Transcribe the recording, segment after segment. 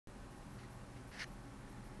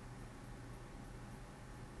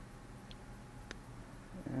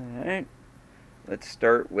let's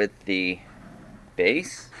start with the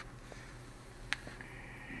base.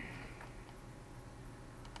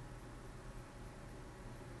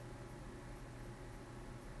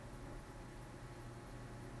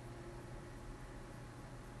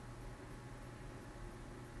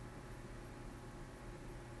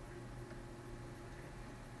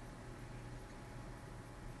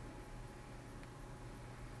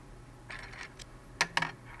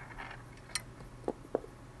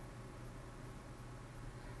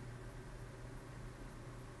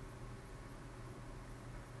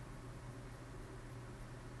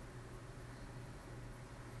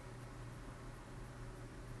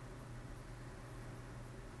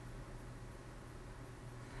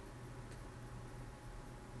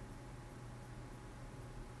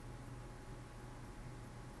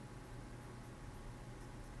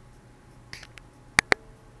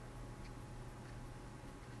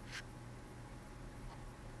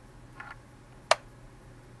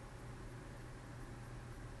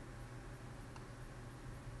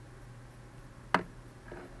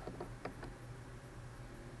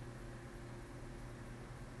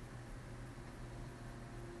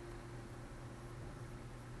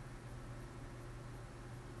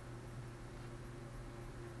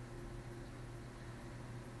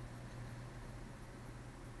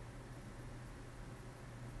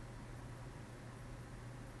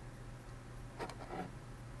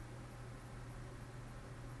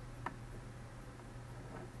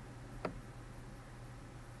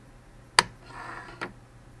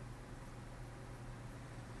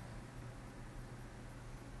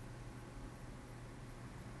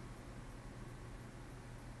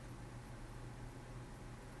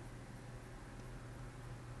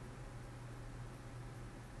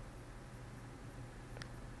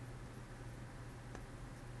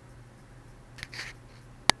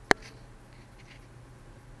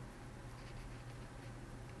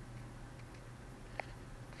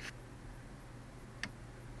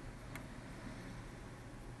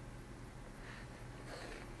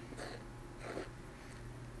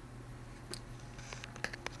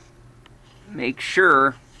 Make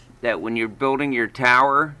sure that when you're building your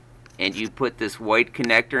tower and you put this white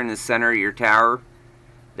connector in the center of your tower,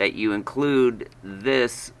 that you include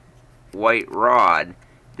this white rod.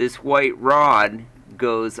 This white rod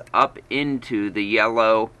goes up into the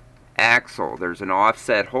yellow axle. There's an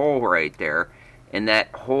offset hole right there, and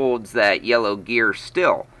that holds that yellow gear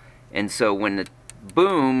still. And so when the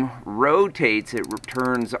boom rotates, it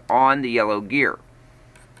turns on the yellow gear.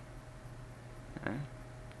 Okay.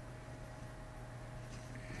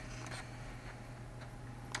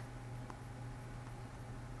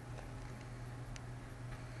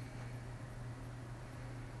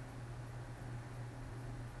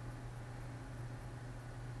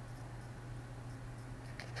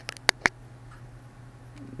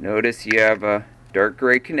 Notice you have a dark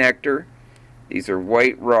gray connector. These are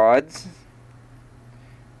white rods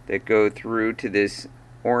that go through to this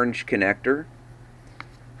orange connector.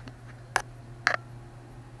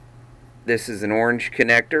 This is an orange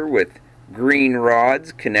connector with green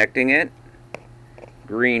rods connecting it.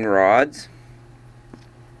 Green rods.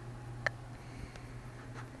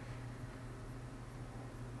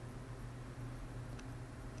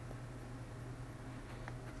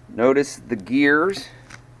 Notice the gears.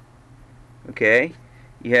 Okay,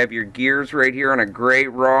 you have your gears right here on a gray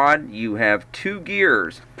rod. You have two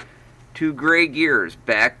gears, two gray gears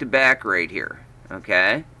back to back right here.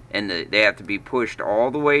 Okay, and they have to be pushed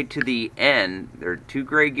all the way to the end. There are two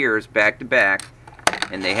gray gears back to back,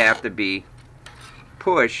 and they have to be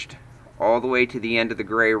pushed all the way to the end of the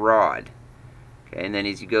gray rod. Okay, and then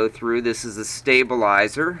as you go through, this is a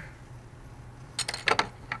stabilizer.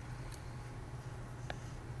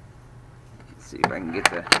 Let's see if I can get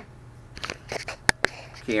the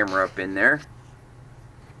camera up in there.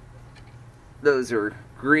 Those are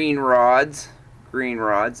green rods.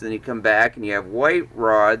 Then you come back and you have white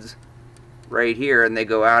rods right here, and they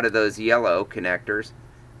go out of those yellow connectors.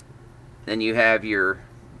 Then you have your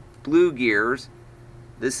blue gears.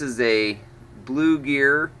 This is a blue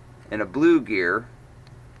gear and a blue gear.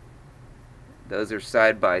 Those are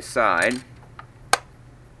side by side.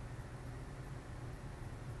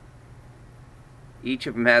 Each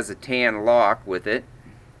of them has a tan lock with it.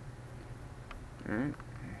 Alright.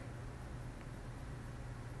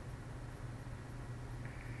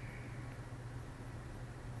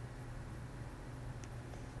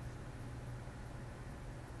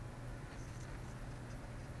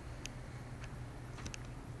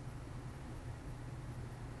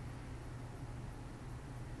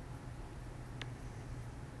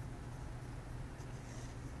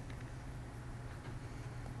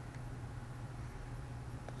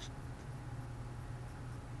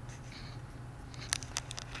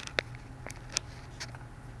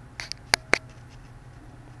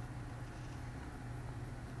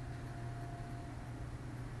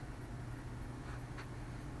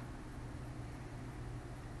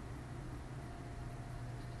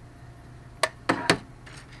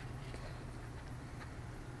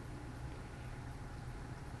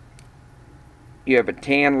 you have a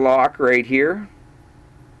tan lock right here.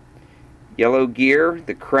 Yellow gear,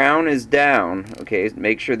 the crown is down. Okay,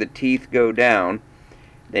 make sure the teeth go down.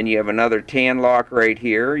 Then you have another tan lock right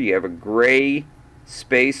here. You have a gray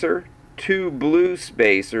spacer, two blue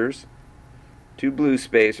spacers,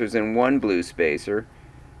 and one blue spacer.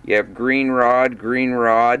 You have green rod,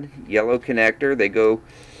 yellow connector. They go,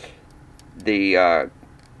 the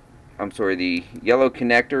yellow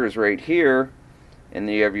connector is right here, and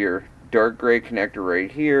then you have your dark gray connector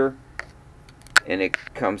right here, and it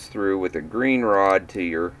comes through with a green rod to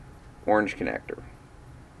your orange connector.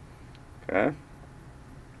 Okay.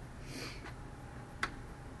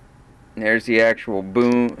 And there's the actual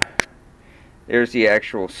boom. There's the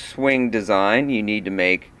actual swing design. You need to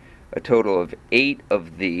make a total of 8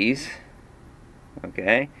 of these.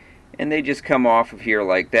 Okay, and they just come off of here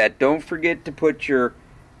like that. Don't forget to put your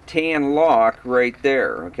tan lock right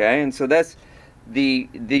there. Okay, and so that's the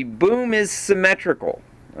boom is symmetrical.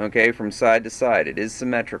 Okay, from side to side, it is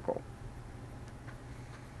symmetrical.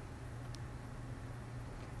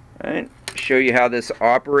 All right, show you how this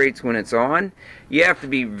operates when it's on. You have to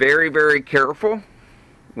be very, very careful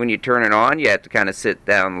when you turn it on. You have to kind of sit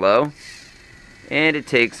down low, and it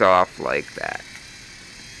takes off like that.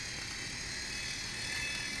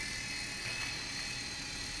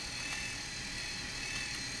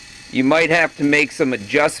 You might have to make some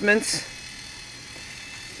adjustments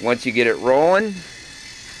once you get it rolling.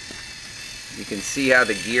 You can see how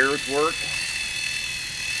the gears work.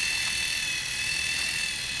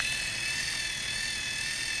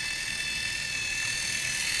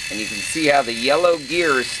 And you can see how the yellow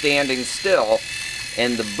gear is standing still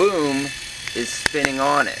and the boom is spinning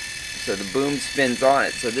on it. So the boom spins on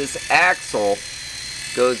it. So this axle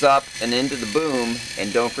goes up and into the boom,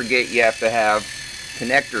 and don't forget you have to have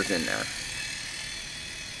connectors in there.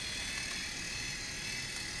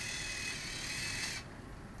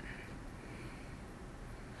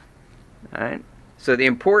 Alright, so the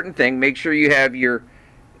important thing, make sure you have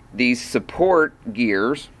these support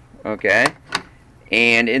gears, okay,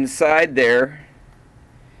 and inside there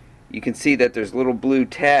you can see that there's little blue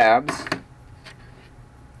tabs.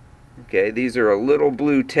 Okay, these are a little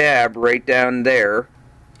blue tab right down there,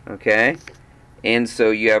 okay, and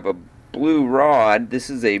so you have a blue rod. This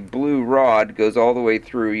is a blue rod, goes all the way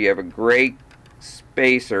through. You have a gray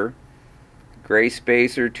spacer,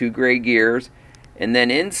 two gray gears, and then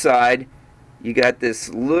inside you got this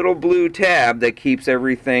little blue tab that keeps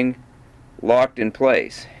everything locked in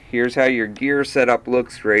place. Here's how your gear setup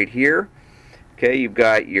looks right here. Okay, you've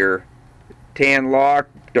got your tan lock,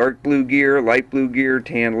 dark blue gear, light blue gear,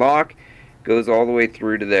 tan lock. Goes all the way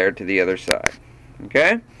through to there to the other side.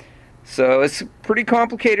 Okay, so it's a pretty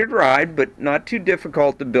complicated ride, but not too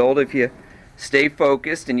difficult to build if you stay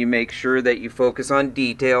focused and you make sure that you focus on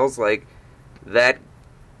details like that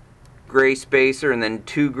gray spacer and then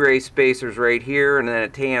 2 gray spacers right here and then a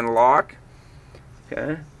tan lock.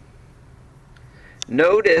 Okay.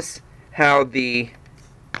 Notice how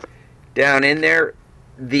down in there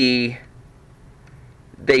they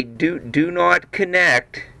do not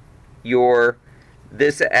connect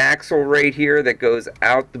this axle right here that goes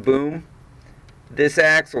out the boom. This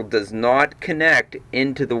axle does not connect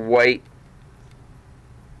into the white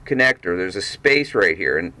connector. There's a space right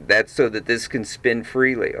here, and that's so that this can spin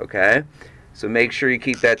freely, okay? So make sure you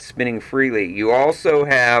keep that spinning freely. You also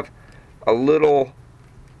have a little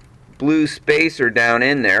blue spacer down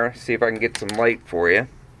in there. See if I can get some light for you.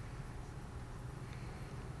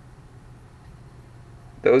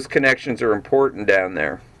 Those connections are important down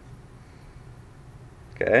there.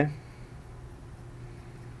 Okay?